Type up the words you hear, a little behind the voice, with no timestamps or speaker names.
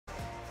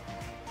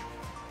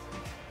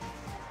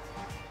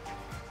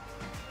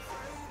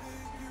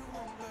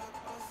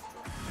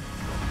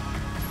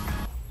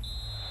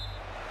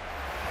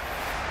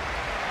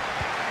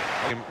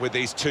with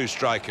these two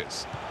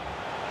strikers.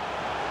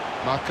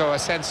 Marco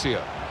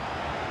Asensio.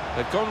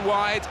 They've gone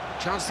wide,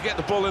 chance to get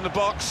the ball in the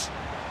box.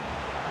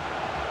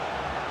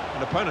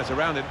 An opponent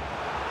around him.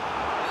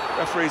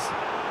 Referee's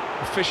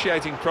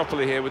officiating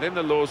properly here within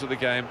the laws of the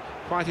game.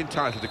 Quite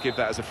entitled to give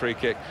that as a free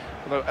kick.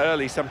 Although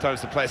early,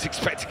 sometimes the players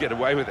expect to get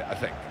away with it, I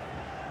think.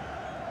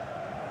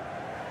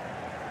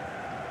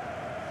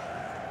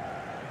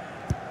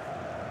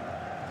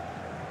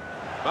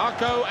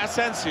 Marco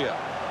Asensio.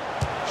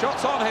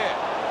 Shots on here.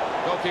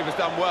 Goalkeeper's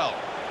done well.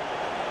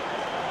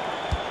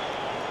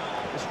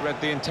 Just read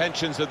the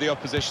intentions of the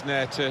opposition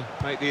there to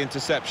make the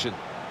interception.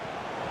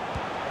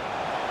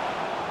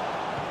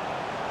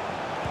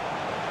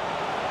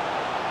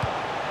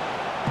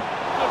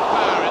 Good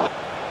power in the...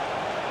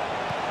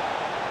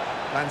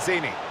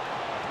 Lanzini.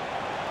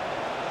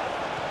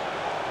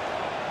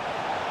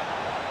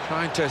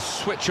 Trying to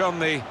switch on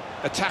the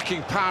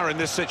attacking power in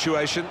this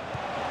situation.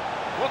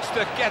 Wants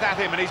to get at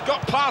him, and he's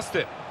got past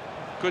him.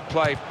 Good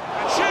play.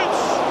 And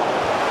shoots!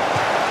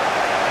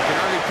 He can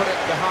only put it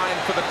behind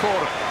for the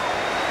corner.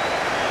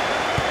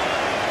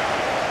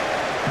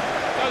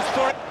 Goes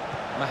for it.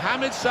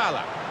 Mohamed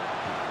Salah.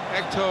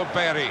 Hector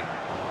Bellerin.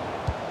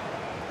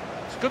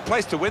 It's a good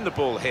place to win the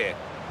ball here.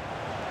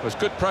 There's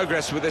good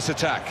progress with this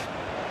attack.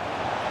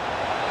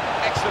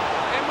 Excellent.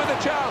 In with a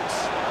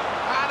chance.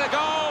 And a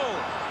goal!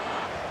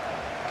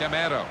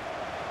 Gamero.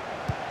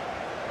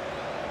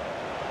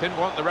 Didn't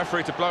want the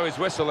referee to blow his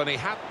whistle, and he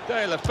had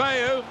De La Feu,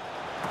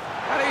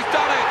 and he's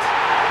done it.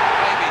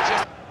 Maybe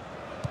just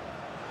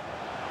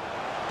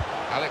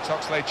Alex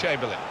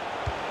Oxlade-Chamberlain.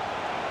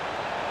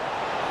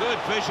 Good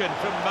vision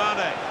from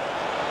Mane.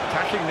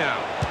 Attacking now.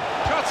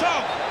 Shot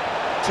off.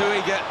 Too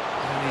eager,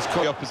 and he's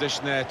caught the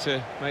opposition there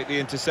to make the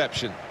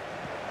interception.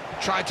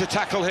 Tried to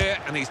tackle here,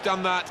 and he's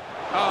done that.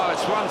 Oh,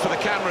 it's one for the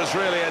cameras,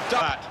 really. A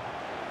done that.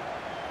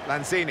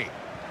 Lanzini.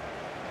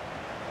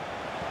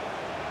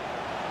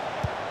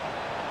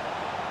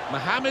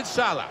 Mohamed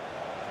Salah.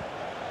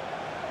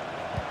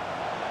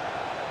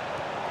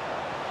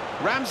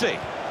 Ramsey.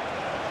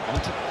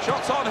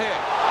 Shots on here.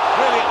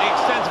 Really at the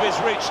extent of his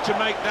reach to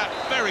make that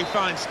very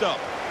fine stop.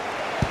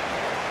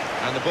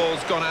 And the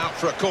ball's gone out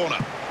for a corner.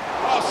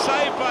 Oh,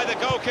 saved by the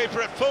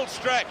goalkeeper at full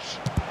stretch.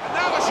 And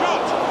now the shot.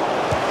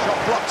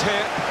 Shot blocked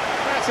here.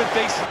 That's a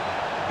decent...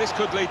 This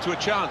could lead to a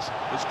chance.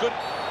 It's good.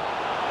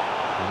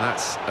 And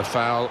that's a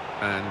foul,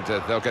 and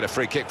they'll get a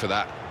free kick for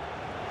that.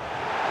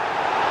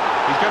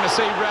 He's going to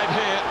see red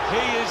here.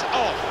 He is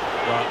off.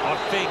 Well,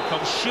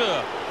 I'm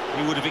sure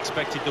he would have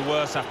expected the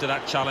worst after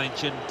that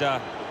challenge, and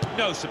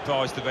no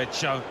surprise the red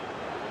shown.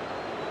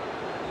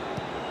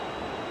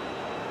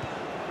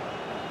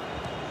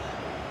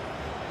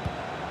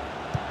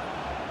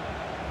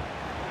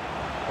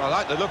 Well, I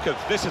like the look of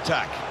this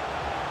attack.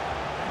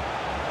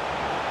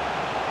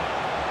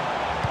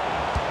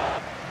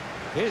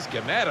 Here's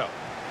Gamero.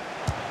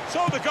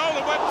 Saw the goal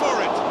and went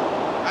for it.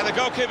 And the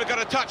goalkeeper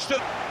got a touch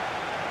to...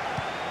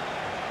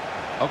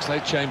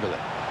 Oxlade-Chamberlain.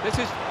 He's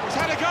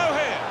had a go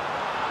here.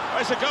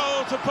 It's a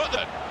goal to put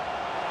them.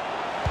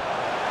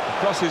 The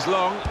cross is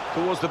long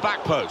towards the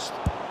back post.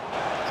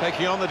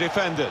 Taking on the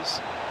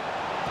defenders.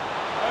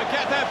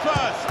 Get there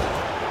first.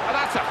 And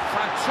that's a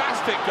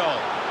fantastic goal.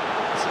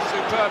 It's a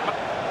superb...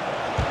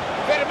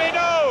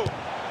 Firmino!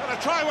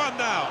 Gonna try one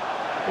now.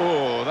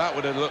 Oh, that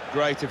would have looked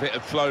great if it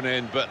had flown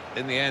in, but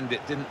in the end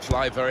it didn't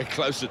fly very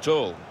close at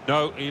all.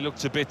 No, he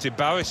looked a bit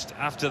embarrassed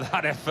after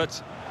that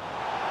effort.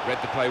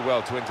 Read the play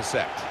well to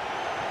intercept.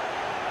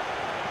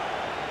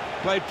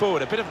 Played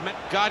forward, a bit of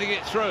guiding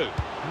it through.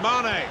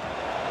 Mane,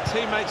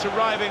 teammates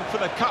arriving for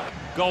the cup.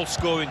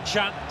 Goal-scoring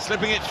chant.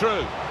 Slipping it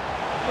through.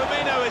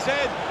 Firmino is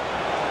in.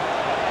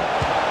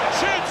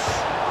 Shoots!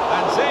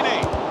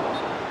 Lanzini.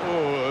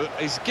 Oh,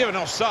 he's given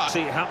offside.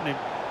 See it happening.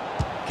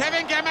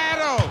 Kevin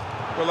Gamero.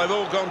 Well, they've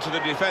all gone to the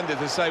defender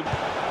to say...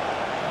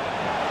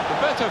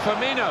 Roberto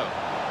Firmino.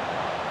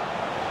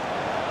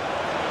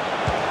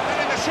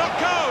 Letting the shot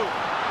go.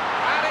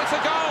 And it's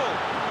a goal.